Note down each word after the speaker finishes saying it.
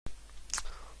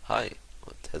Hi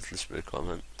und herzlich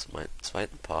willkommen zu meinem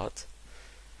zweiten Part,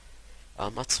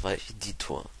 ARMA 2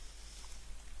 Editor.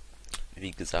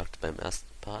 Wie gesagt, beim ersten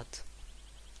Part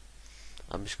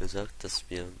habe ich gesagt, dass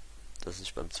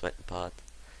ich beim zweiten Part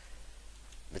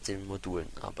mit den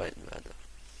Modulen arbeiten werde.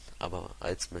 Aber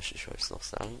eins möchte ich euch noch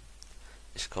sagen,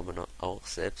 ich komme auch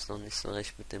selbst noch nicht so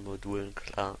recht mit den Modulen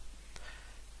klar,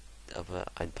 aber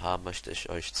ein paar möchte ich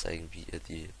euch zeigen, wie ihr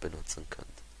die benutzen könnt.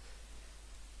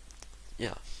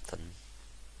 Ja, dann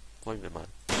wollen wir mal.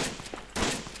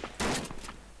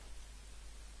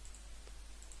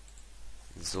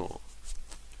 So,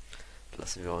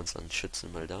 lassen wir unseren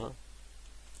Schützen mal da.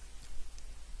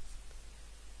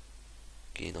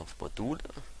 Gehen auf Module.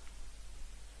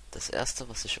 Das erste,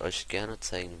 was ich euch gerne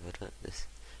zeigen würde, ist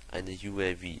eine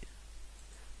UAV.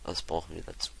 Was brauchen wir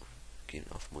dazu? Gehen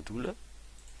auf Module,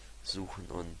 suchen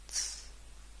uns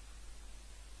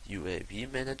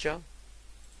UAV Manager,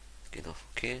 gehen auf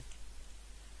OK,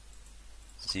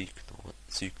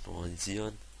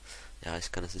 synchronisieren. Ja, ich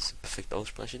kann das nicht so perfekt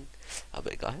aussprechen,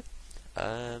 aber egal.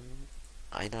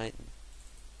 Einheiten.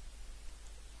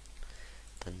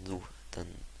 Dann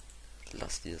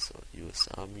lasst ihr so US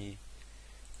Army,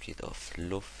 geht auf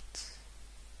Luft,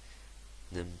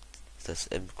 nimmt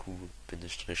das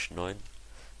MQ-9,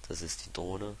 das ist die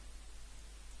Drohne.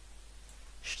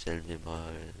 Stellen wir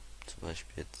mal zum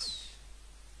Beispiel jetzt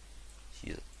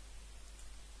hier,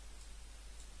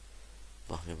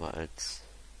 machen wir mal als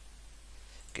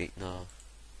Gegner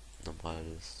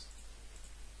normalen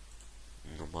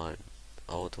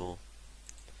Auto,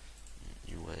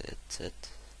 UAZ,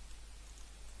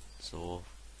 so,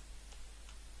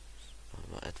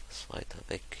 machen wir etwas weiter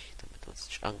weg, damit uns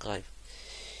nicht angreift.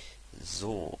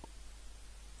 So,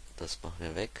 das machen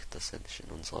wir weg, dass er nicht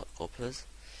in unserer Gruppe ist.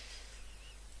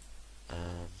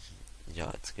 Ja,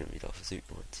 jetzt gehen wir wieder auf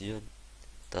Synchronisieren,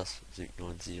 das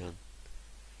Synchronisieren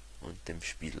und dem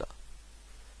Spieler.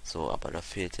 So, aber da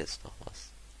fehlt jetzt noch was.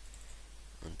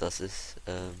 Und das ist,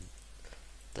 da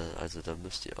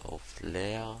müsst ihr auf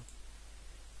Leer,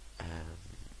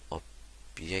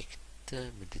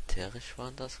 Objekte, militärisch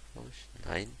waren das, glaube ich.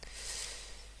 Nein.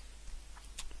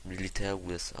 Militär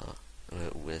USA,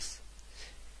 US.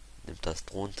 Nimmt das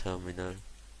Drohnenterminal,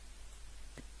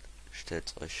 stellt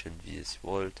es euch hin, wie ihr es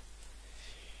wollt.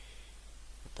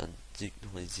 Und dann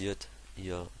synchronisiert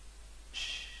ihr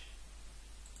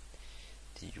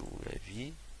die UAV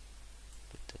mit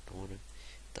der Drohne,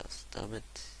 das damit,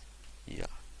 ja.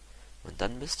 Und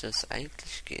dann müsste es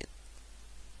eigentlich gehen.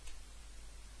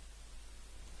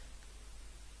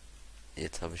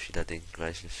 Jetzt habe ich wieder den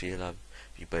gleichen Fehler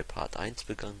wie bei Part 1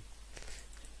 begangen.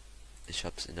 Ich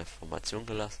habe es in der Formation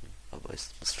gelassen, aber es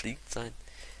muss fliegend sein.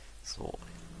 So,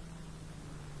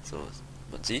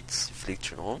 man sieht, sie fliegt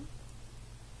schon rum.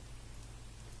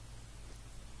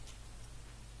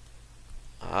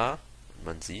 Und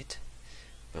man sieht,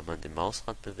 wenn man den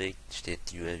Mausrad bewegt,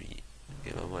 steht die UAV.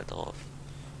 Gehen wir mal drauf.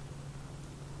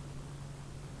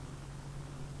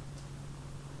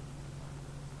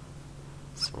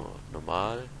 So,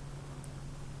 normal.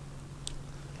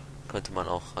 Könnte man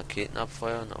auch Raketen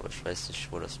abfeuern, aber ich weiß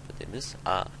nicht, wo das bei dem ist.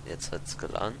 Jetzt hat es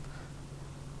geladen.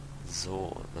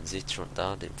 So, man sieht schon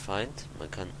da den Feind.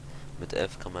 Mit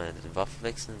F kann man die Waffe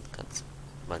wechseln.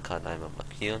 Man kann einmal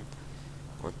markieren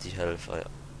und die Helfer.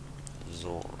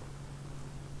 So,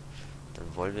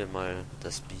 dann wollen wir mal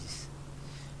das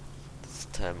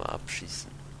Teil mal abschießen.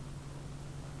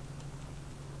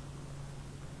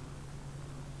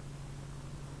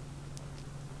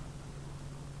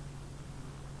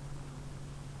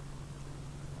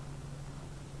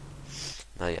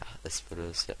 Naja, es würde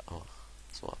es ja auch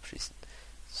so abschießen.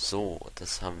 So,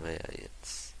 das haben wir ja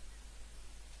jetzt.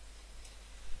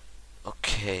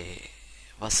 Okay,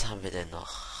 was haben wir denn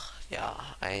noch?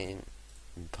 Ja, ein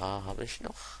paar habe ich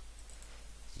noch.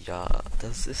 Ja,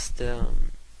 das ist der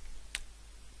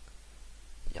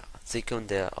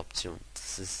Sekundäroption.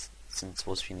 Sind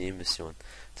sowas wie Nebenmissionen.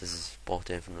 Braucht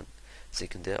ihr einfach nur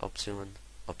Sekundäroptionen,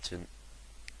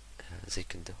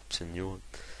 Sekundäroption,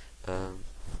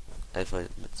 einfach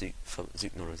mit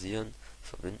Signalisieren,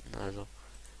 verbinden also.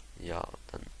 Ja,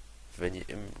 dann, wenn ihr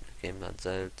im Game dann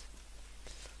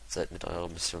seid mit eurer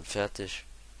Mission fertig,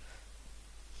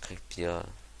 kriegt ihr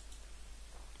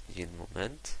jeden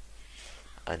Moment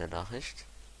eine Nachricht.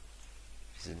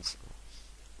 Wir sind so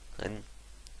Rennen.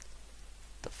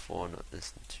 Da vorne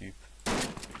ist ein Typ.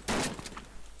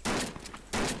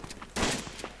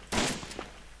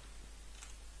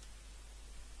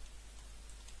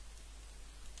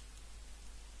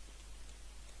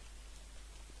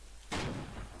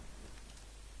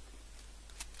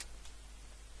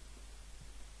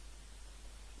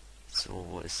 So,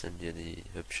 wo ist denn hier die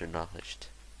hübsche Nachricht?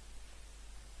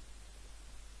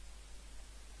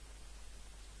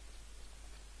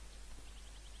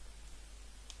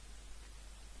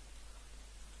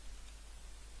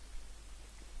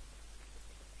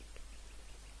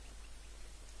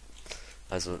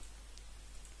 Also,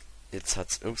 jetzt hat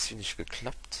es irgendwie nicht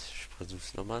geklappt. Ich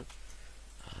versuch's nochmal.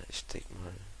 Ich denke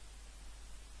mal,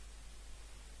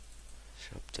 ich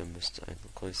glaube, der müsste einen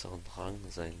größeren Rang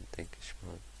sein, denke ich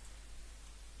mal.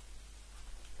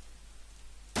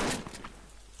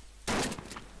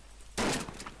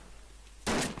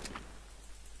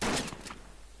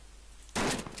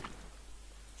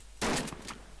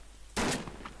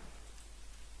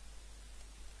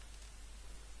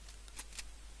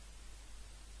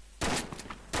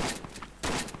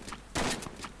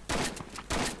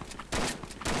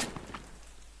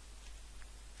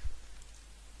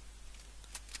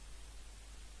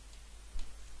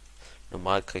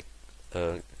 Normal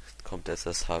kommt jetzt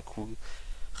das HQ,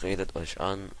 redet euch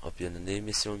an, ob ihr eine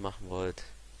Nebenmission machen wollt.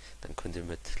 Dann könnt ihr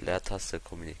mit Leertaste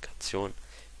Kommunikation,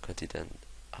 könnt ihr dann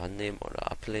annehmen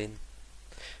oder ablehnen,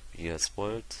 wie ihr es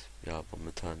wollt. Ja,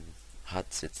 momentan hat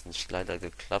es jetzt nicht leider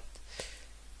geklappt.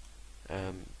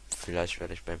 Vielleicht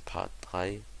werde ich beim Part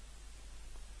 3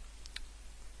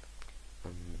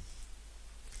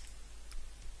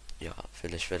 ja,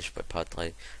 vielleicht werde ich bei Part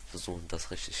 3 versuchen, das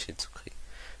richtig hinzukriegen.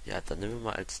 Ja, dann nehmen wir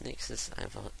mal als nächstes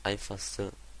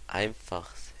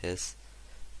einfaches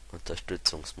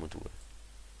Unterstützungsmodul.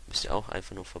 Müsst ihr auch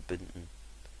einfach nur verbinden.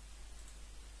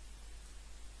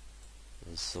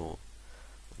 So.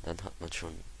 Und dann hat man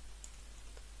schon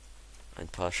ein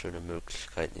paar schöne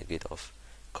Möglichkeiten. Ihr geht auf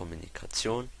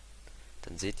Kommunikation.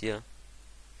 Dann seht ihr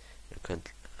könnt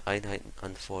Einheiten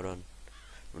anfordern,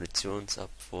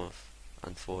 Munitionsabwurf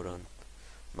anfordern.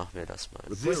 Machen wir das mal.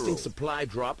 Requesting supply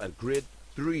drop at grid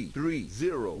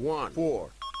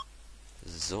 33014.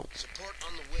 So. Support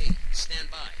on the way. Stand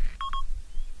by.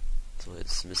 So,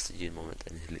 jetzt müsste jeden Moment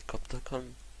ein Helikopter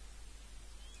kommen.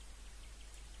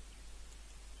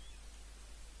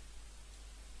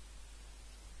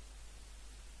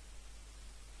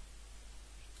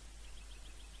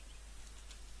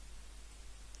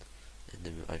 Dann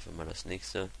nehmen wir einfach mal das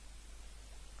nächste.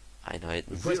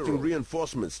 Einheiten. Requesting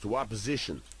reinforcements to our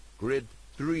position. Grid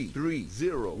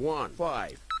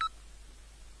 33015.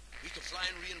 We can fly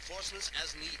in reinforcements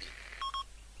as needed.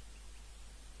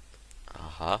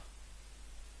 Aha.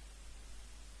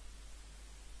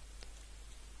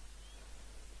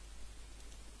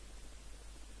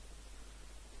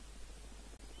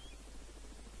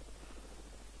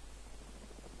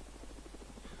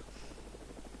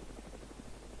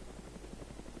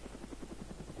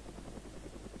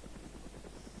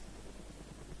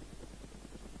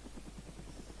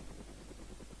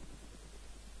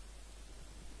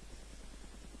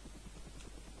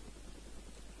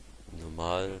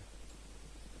 Normal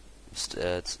müsste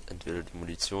er jetzt entweder die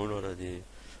Munition oder die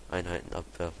Einheiten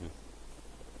abwerfen.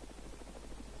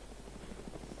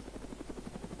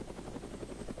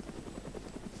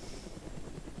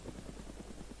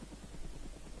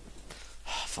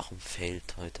 Warum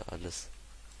fehlt heute alles?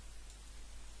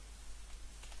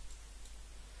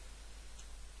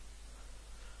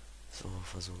 So,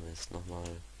 versuchen wir jetzt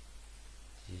nochmal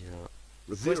hier.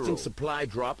 Requesting supply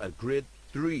drop at grid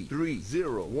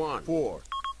 33014.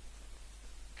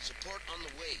 Support on the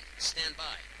way. Stand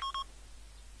by.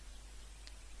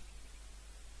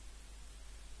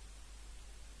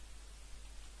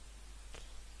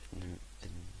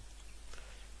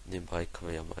 Nebenbei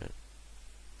können wir ja mal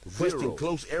Requesting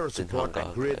close air support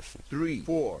at grid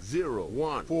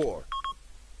 34014.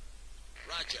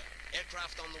 Roger.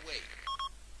 Aircraft on the way.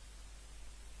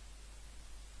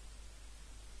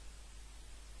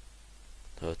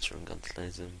 hört schon ganz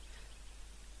leise,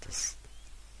 dass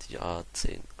die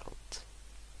A10 kommt.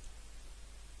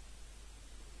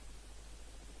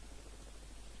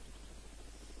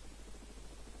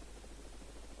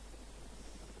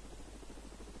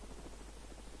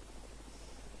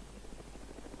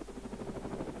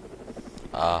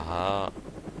 Aha.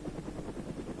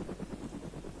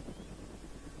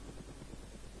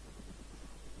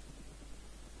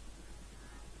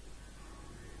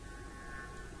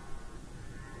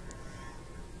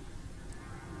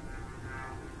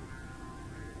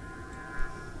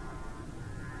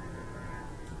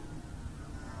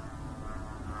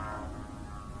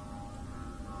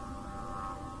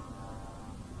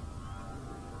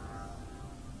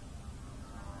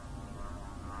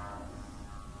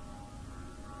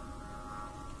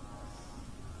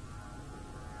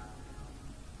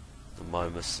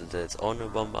 Normal müsste der jetzt auch eine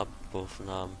Bombe abgeworfen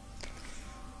haben.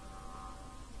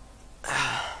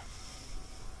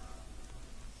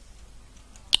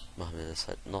 machen wir das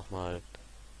halt nochmal.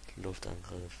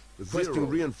 Luftangriff. Requesting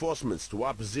reinforcements to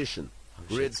our position. Hab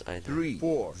ich Grid jetzt eine.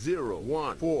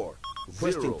 34014.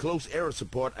 Requesting close air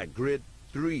support at grid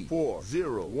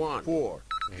 34014.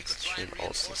 We can Jetzt fly schön in reinforcements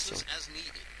Ausrüstung. as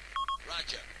needed.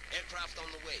 Roger. Aircraft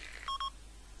on the way.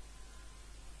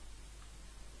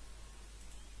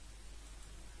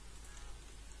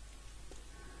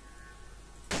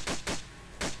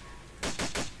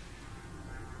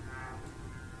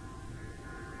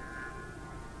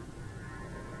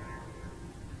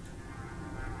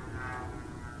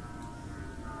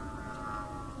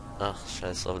 Ach,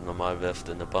 scheiß auf, normal werft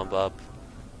er eine Bombe ab.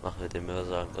 Machen wir den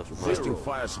Mörserangriff mal. Requesting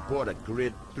fire support at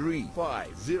grid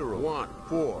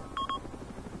 35014.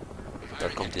 Da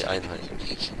kommt die Einheit.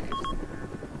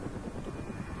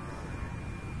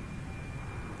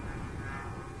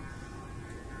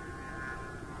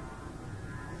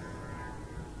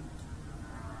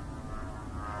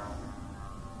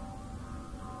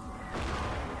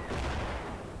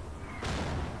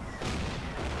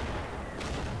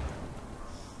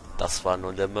 Das war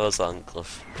nun der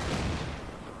Mörserangriff.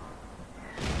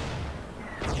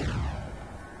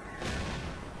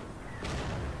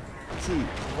 Two,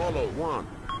 follow one.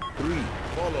 Three,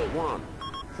 follow one.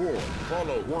 Four,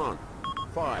 follow one.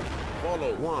 Five,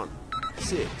 follow one.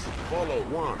 Six, follow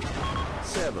one.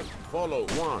 Seven, follow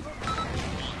one.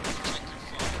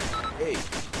 Eight,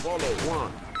 follow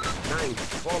one. Nine,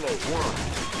 follow one.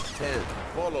 10,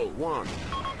 follow one.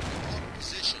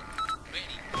 Position.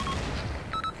 Ready.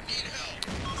 Need help.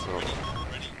 So,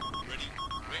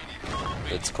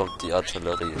 Ready. jetzt kommt die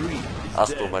Artillerie. Three,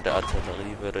 Achtung, bei der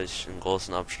Artillerie würde ich einen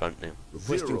großen Abstand nehmen.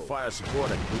 requesting fire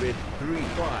support at grid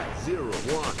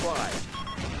 35015.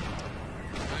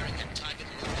 Firing at target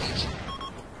location.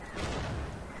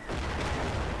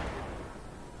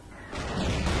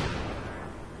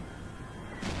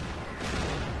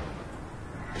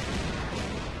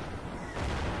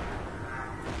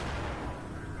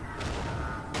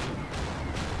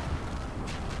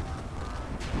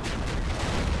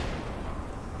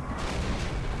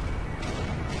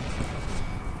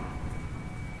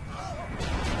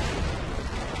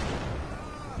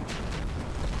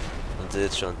 Und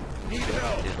seht schon, Need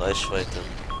help. die Reichweite.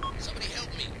 Somebody help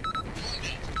me. Wounded.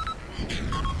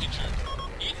 Injured.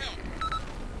 Need help.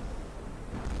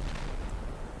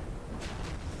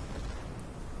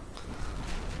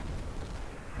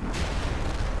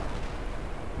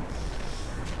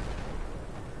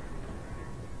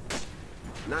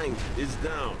 Nine is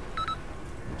down.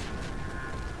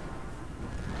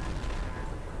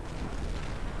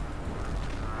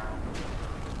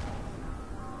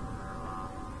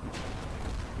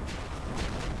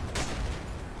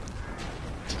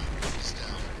 Is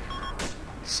down.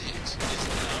 6 is down.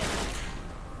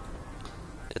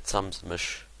 Jetzt haben sie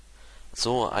mich.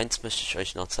 So, eins möchte ich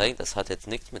euch noch zeigen. Das hat jetzt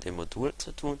nichts mit dem Modul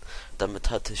zu tun. Damit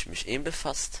hatte ich mich eben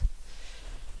befasst.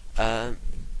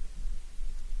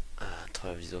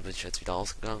 Toll, wieso bin ich jetzt wieder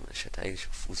rausgegangen? Ich hätte eigentlich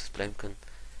auf Fuß bleiben können.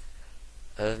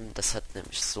 Das hat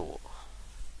nämlich so.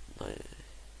 Neu.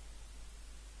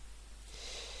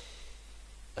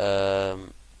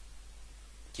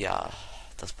 Ja,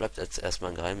 das bleibt jetzt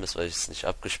erstmal ein Geheimnis, weil ich es nicht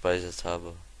abgespeichert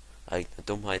habe. Eigene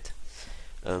Dummheit.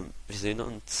 Wir sehen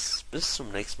uns bis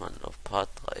zum nächsten Mal auf Part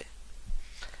 3.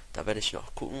 Da werde ich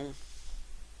noch gucken,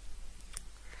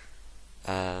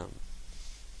 was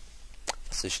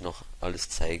ich noch alles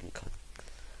zeigen kann.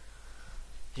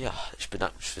 Ja, ich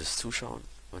bedanke mich fürs Zuschauen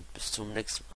und bis zum nächsten Mal.